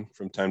burning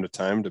from time to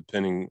time,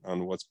 depending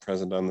on what's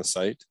present on the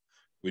site.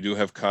 We do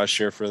have cost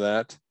share for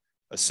that.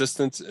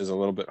 Assistance is a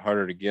little bit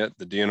harder to get.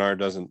 The DNR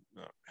doesn't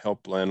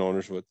help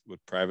landowners with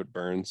private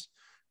burns,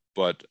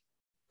 but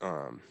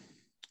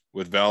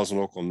with Val's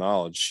local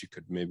knowledge, she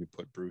could maybe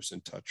put Bruce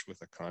in touch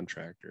with a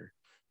contractor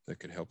that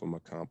could help him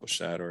accomplish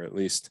that, or at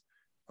least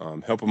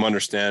help him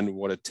understand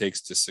what it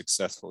takes to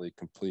successfully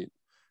complete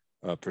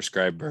a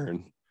prescribed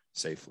burn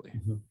safely.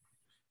 Mm-hmm.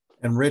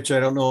 And Rich, I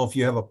don't know if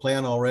you have a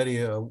plan already,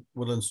 a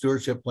woodland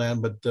stewardship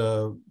plan, but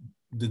the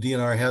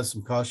DNR has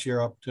some cost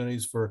share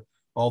opportunities for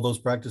all those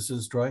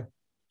practices, Troy?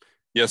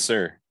 Yes,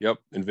 sir. Yep.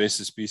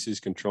 Invasive species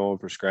control,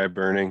 prescribed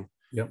burning.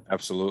 Yep.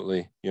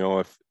 Absolutely. You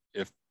know,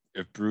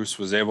 if Bruce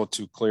was able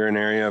to clear an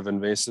area of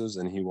invasives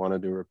and he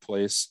wanted to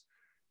replace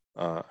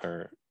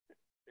or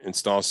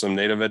install some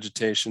native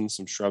vegetation,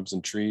 some shrubs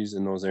and trees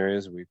in those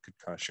areas, we could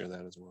cost share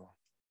that as well.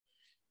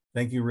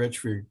 Thank you, Rich,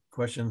 for your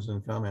questions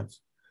and comments.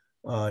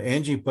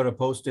 Angie put a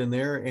post in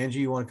there. Angie,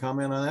 you want to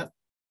comment on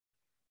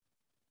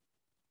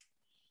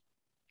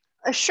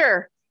that?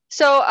 Sure.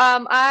 So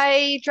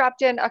I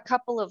dropped in a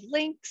couple of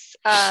links.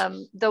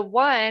 The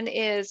one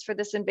is for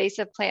this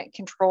invasive plant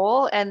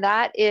control, and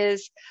that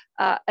is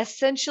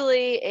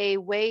essentially a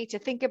way to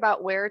think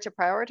about where to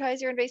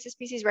prioritize your invasive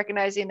species,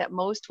 recognizing that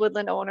most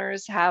woodland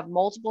owners have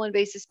multiple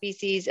invasive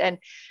species, and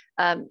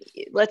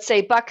let's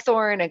say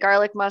buckthorn and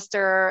garlic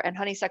muster and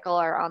honeysuckle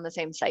are on the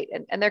same site,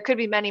 and there could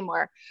be many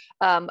more,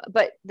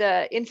 but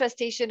the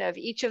infestation of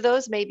each of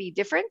those may be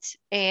different,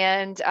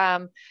 and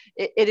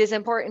it is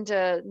important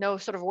to know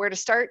sort of where to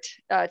start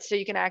so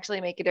you can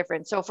actually make a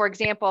difference. So for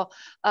example,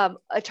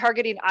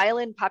 targeting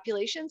island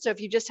population. So if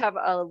you just have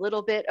a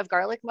little bit of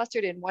garlic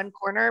mustard in one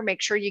corner,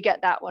 make sure you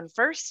get that one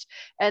first,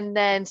 and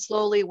then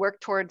slowly work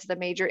towards the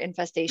major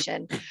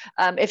infestation.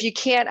 If you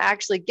can't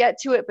actually get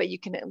to it, but you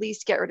can at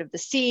least get rid of the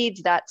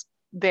seeds, that's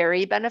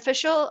very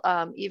beneficial,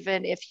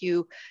 even if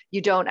you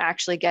don't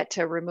actually get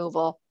to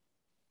removal.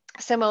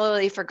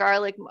 Similarly for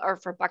garlic or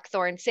for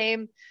buckthorn,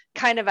 same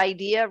kind of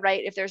idea,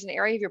 right? If there's an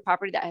area of your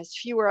property that has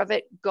fewer of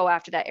it, go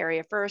after that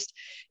area first.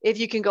 If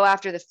you can go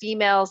after the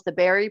females, the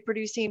berry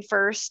producing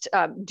first,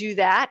 do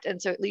that.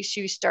 And so at least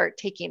you start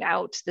taking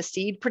out the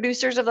seed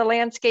producers of the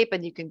landscape,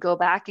 and you can go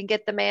back and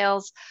get the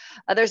males.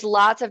 There's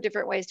lots of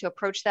different ways to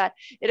approach that.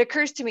 It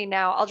occurs to me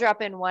now, I'll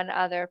drop in one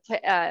other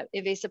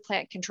invasive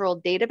plant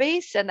control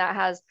database, and that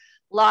has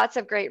lots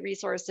of great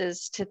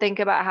resources to think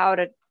about how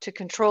to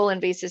control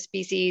invasive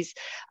species.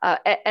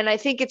 And I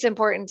think it's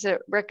important to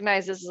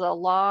recognize this is a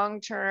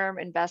long-term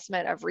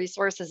investment of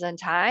resources and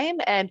time,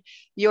 and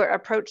your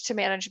approach to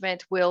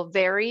management will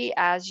vary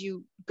as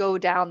you go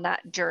down that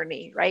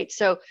journey, right?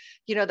 So,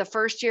 you know, the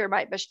first year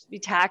might be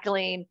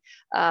tackling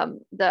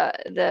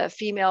the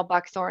female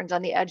buckthorns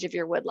on the edge of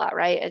your woodlot,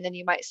 right? And then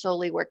you might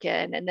slowly work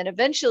in, and then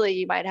eventually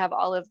you might have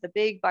all of the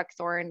big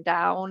buckthorn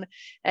down,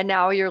 and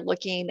now you're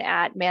looking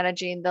at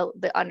managing the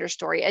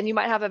understory, and you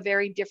might have a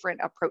very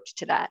different approach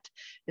to that.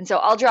 And so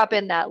I'll drop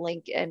in that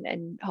link,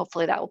 and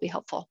hopefully that will be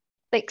helpful.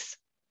 Thanks.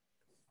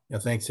 Yeah,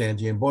 thanks,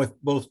 Angie. And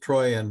both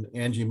Troy and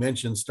Angie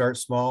mentioned start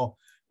small.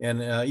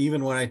 And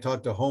even when I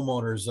talk to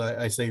homeowners,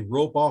 I say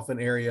rope off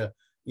an area,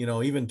 you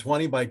know, even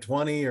 20 by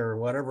 20 or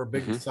whatever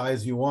big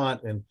size you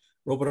want, and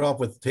rope it off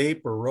with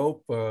tape or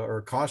rope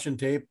or caution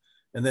tape,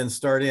 and then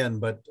start in.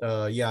 But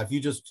yeah, if you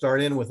just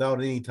start in without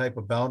any type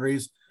of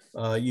boundaries,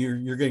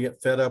 you're going to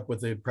get fed up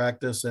with the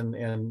practice, and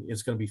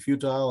it's going to be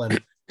futile,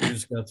 and you're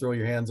just going to throw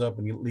your hands up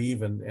and you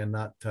leave and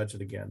not touch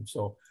it again.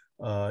 So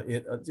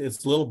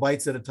it's little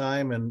bites at a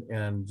time,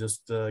 and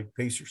just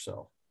pace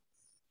yourself.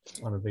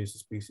 on invasive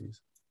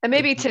species. And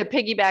maybe to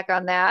piggyback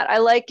on that, I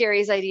like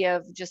Gary's idea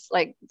of just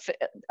like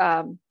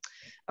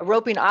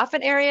roping off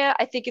an area.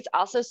 I think it's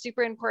also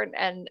super important,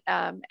 and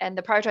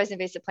the prioritized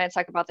invasive plants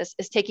talk about this,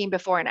 is taking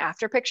before and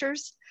after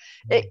pictures.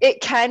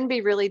 It can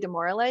be really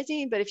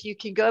demoralizing, but if you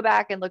can go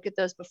back and look at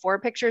those before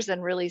pictures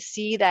and really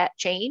see that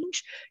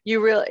change,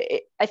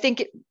 I think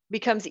it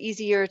becomes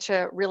easier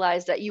to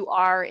realize that you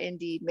are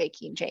indeed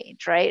making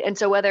change, right? And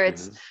so whether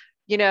it's,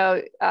 you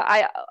know,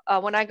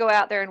 when I go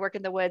out there and work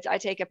in the woods, I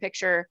take a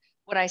picture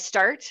when I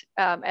start,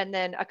 and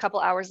then a couple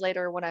hours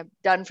later when I'm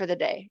done for the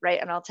day,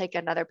 right? And I'll take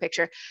another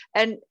picture,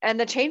 and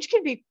the change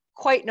can be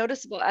quite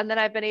noticeable. And then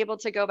I've been able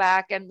to go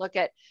back and look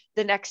at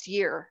the next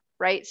year,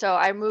 right? So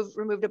I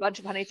removed a bunch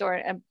of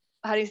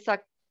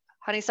honeysuckle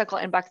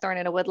and buckthorn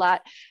in a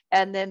woodlot,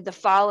 and then the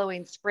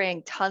following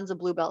spring, tons of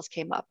bluebells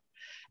came up.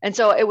 And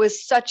so it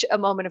was such a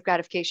moment of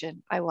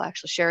gratification. I will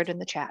actually share it in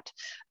the chat.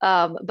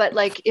 But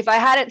like, if I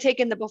hadn't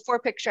taken the before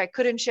picture, I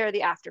couldn't share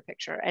the after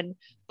picture, and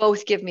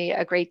both give me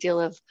a great deal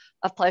of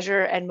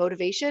pleasure and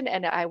motivation.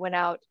 And I went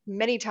out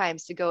many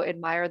times to go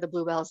admire the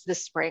bluebells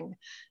this spring.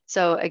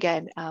 So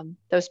again,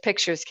 those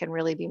pictures can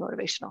really be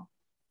motivational.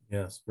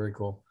 Yes, very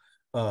cool.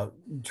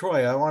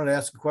 Troy, I wanted to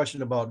ask a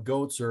question about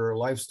goats or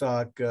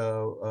livestock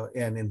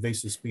and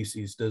invasive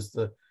species. Does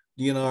the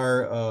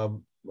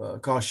DNR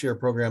cost share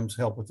programs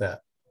help with that?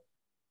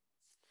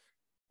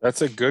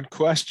 That's a good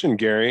question,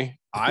 Gary.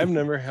 I've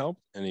never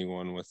helped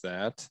anyone with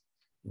that.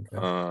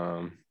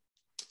 Okay.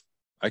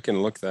 I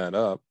can look that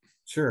up.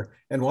 Sure.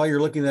 And while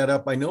you're looking that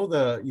up, I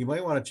know you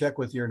might want to check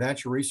with your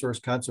Natural Resource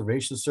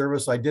Conservation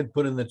Service. I did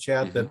put in the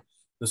chat that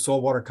the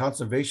Saltwater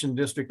Conservation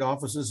District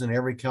offices in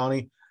every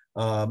county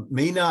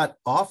may not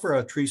offer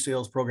a tree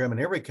sales program in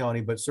every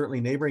county, but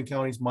certainly neighboring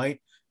counties might.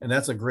 And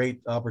that's a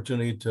great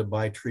opportunity to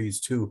buy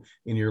trees too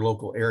in your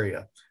local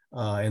area.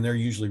 And they're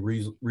usually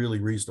really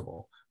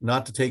reasonable.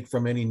 Not to take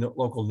from any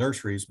local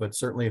nurseries, but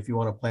certainly if you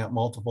want to plant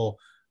multiple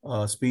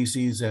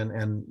species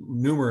and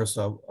numerous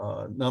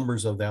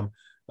numbers of them,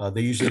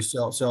 they usually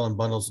sell in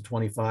bundles of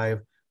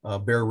 25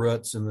 bare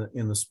roots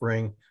in the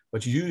spring.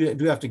 But you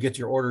do have to get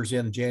your orders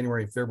in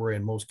January and February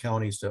in most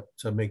counties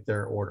to make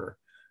their order.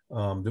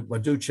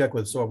 But do check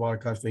with Saltwater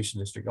Conservation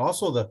District.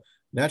 Also, the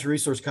Natural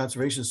Resource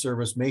Conservation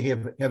Service may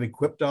have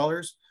equipped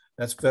dollars.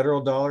 That's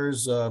federal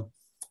dollars.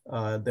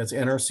 That's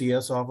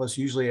NRCS office.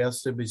 Usually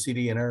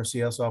SWCD and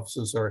NRCS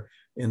offices are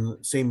in the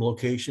same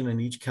location in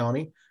each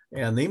county.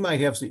 And they might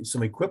have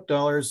some equipped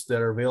dollars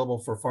that are available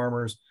for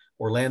farmers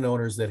or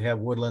landowners that have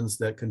woodlands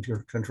that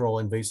control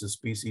invasive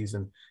species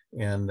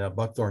and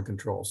buckthorn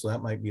control. So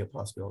that might be a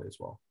possibility as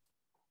well.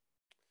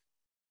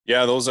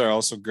 Yeah, those are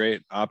also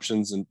great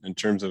options in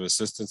terms of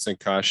assistance and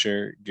cost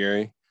share,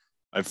 Gary.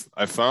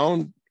 I've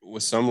found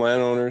with some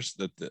landowners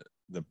that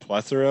the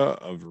plethora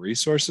of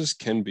resources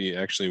can be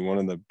actually one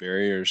of the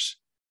barriers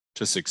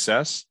to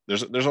success.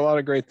 There's a lot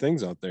of great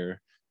things out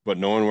there, but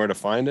knowing where to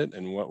find it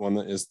and what one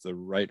is the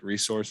right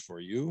resource for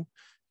you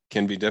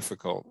can be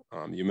difficult.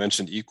 You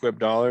mentioned equip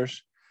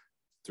dollars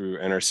through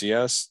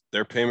NRCS.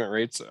 Their payment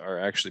rates are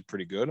actually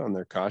pretty good on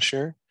their cost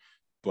share,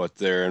 but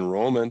their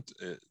enrollment,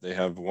 they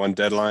have one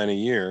deadline a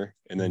year,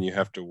 and then you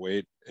have to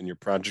wait, and your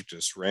project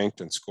is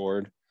ranked and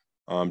scored.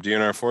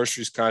 DNR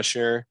Forestry's cost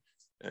share,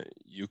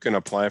 you can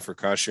apply for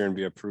cost share and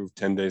be approved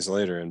 10 days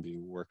later and be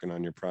working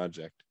on your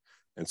project.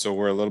 And so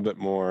we're a little bit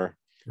more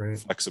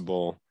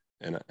flexible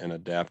and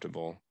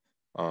adaptable.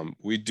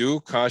 We do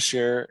cost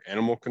share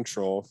animal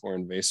control for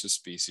invasive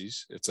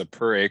species. It's a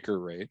per acre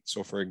rate.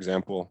 So for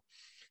example,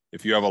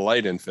 if you have a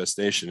light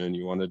infestation and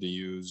you wanted to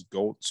use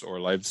goats or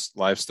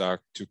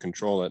livestock to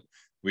control it,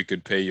 we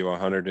could pay you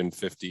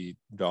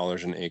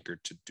 $150 an acre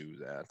to do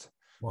that.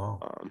 Wow.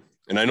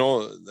 And I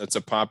know that's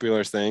a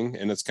popular thing,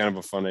 and it's kind of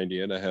a fun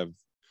idea to have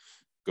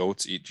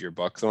goats eat your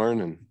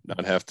buckthorn and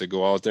not have to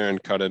go out there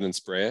and cut it and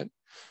spray it.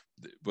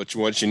 But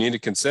what you need to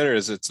consider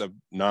is it's a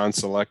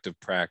non-selective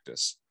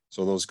practice.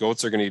 So those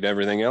goats are going to eat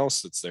everything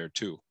else that's there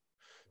too.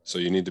 So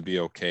you need to be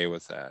okay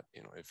with that.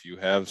 You know, if you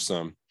have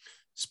some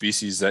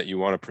species that you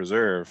want to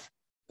preserve,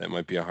 that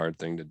might be a hard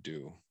thing to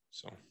do.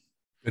 So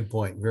good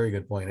point. Very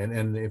good point.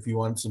 And if you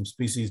want some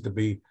species to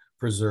be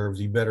preserved,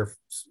 you better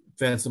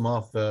fence them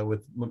off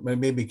with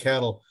maybe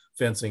cattle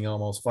fencing,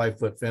 almost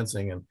 5-foot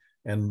fencing,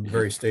 and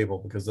very stable,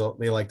 because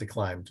they like to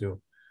climb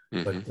too.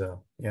 But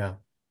yeah,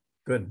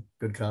 good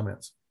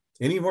comments.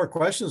 Any more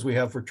questions we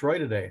have for Troy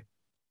today?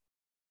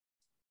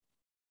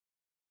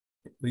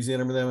 Please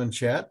enter them in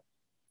chat.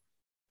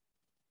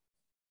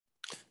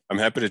 I'm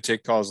happy to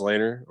take calls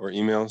later or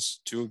emails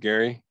too,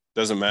 Gary.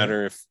 Doesn't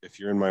matter if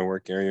you're in my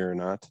work area or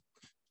not.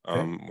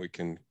 We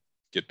can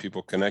get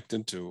people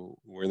connected to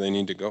where they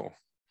need to go.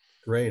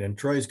 Great. And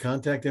Troy's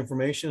contact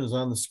information is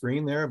on the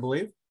screen there, I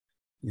believe.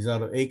 He's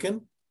out of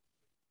Aiken.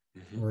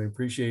 We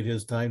appreciate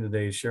his time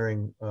today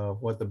sharing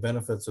what the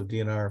benefits of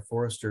DNR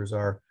foresters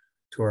are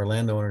to our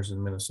landowners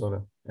in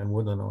Minnesota and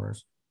woodland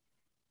owners.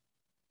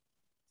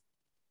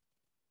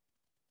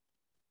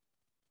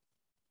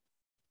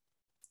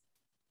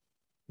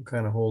 We'll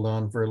kind of hold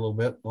on for a little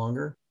bit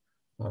longer.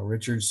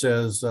 Richard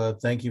says,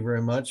 thank you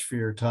very much for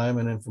your time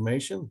and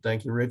information.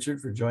 Thank you,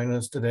 Richard, for joining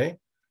us today.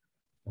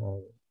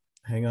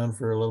 Hang on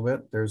for a little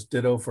bit. There's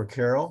ditto for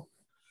Carol.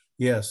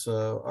 Yes,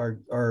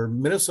 our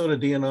Minnesota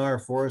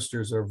DNR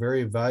foresters are a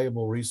very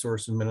valuable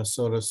resource in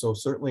Minnesota. So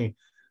certainly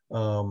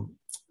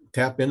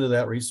tap into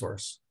that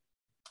resource.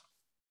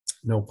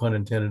 No pun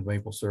intended,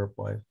 maple syrup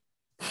wise.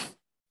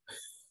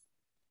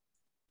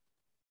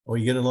 Oh,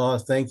 you get a lot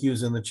of thank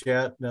yous in the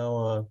chat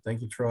now.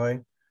 Thank you, Troy.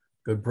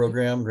 Good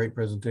program, great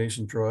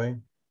presentation, Troy.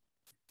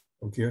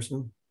 Oh,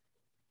 Kirsten,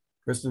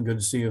 good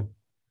to see you.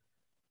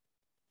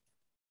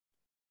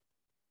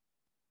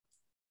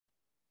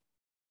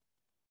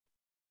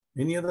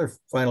 Any other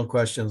final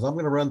questions? I'm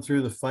going to run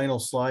through the final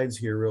slides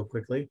here real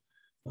quickly.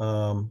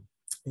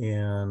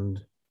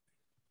 And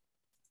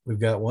we've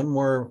got one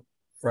more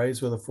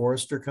Fridays with a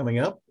Forester coming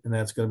up, and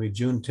that's going to be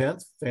June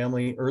 10th,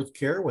 Family Earth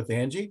Care with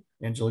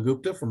Angela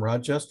Gupta from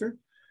Rochester.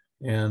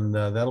 And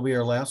that'll be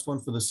our last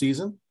one for the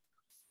season.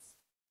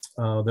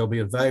 There'll be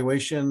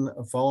evaluation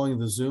following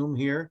the Zoom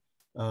here.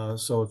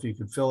 So if you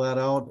could fill that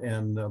out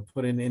and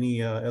put in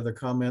any other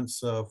comments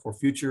for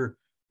future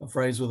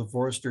Fridays with a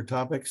Forester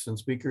topics and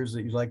speakers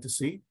that you'd like to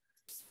see.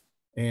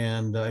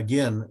 And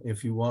again,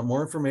 if you want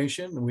more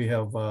information, we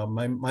have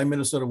My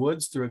Minnesota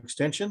Woods through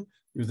Extension,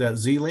 through that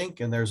Z link,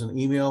 and there's an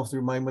email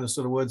through My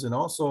Minnesota Woods, and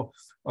also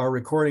our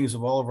recordings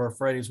of all of our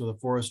Fridays with a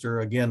Forester,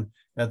 again,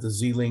 at the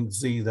Z link,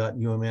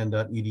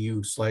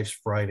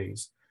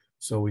 z.umn.edu/Fridays.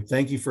 So we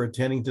thank you for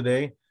attending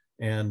today,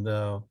 and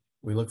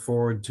we look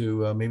forward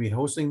to maybe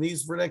hosting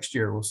these for next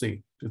year. We'll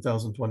see,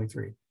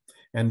 2023.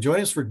 And join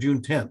us for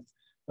June 10th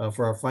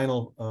for our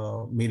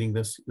final meeting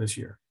this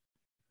year.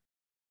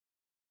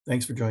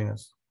 Thanks for joining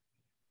us.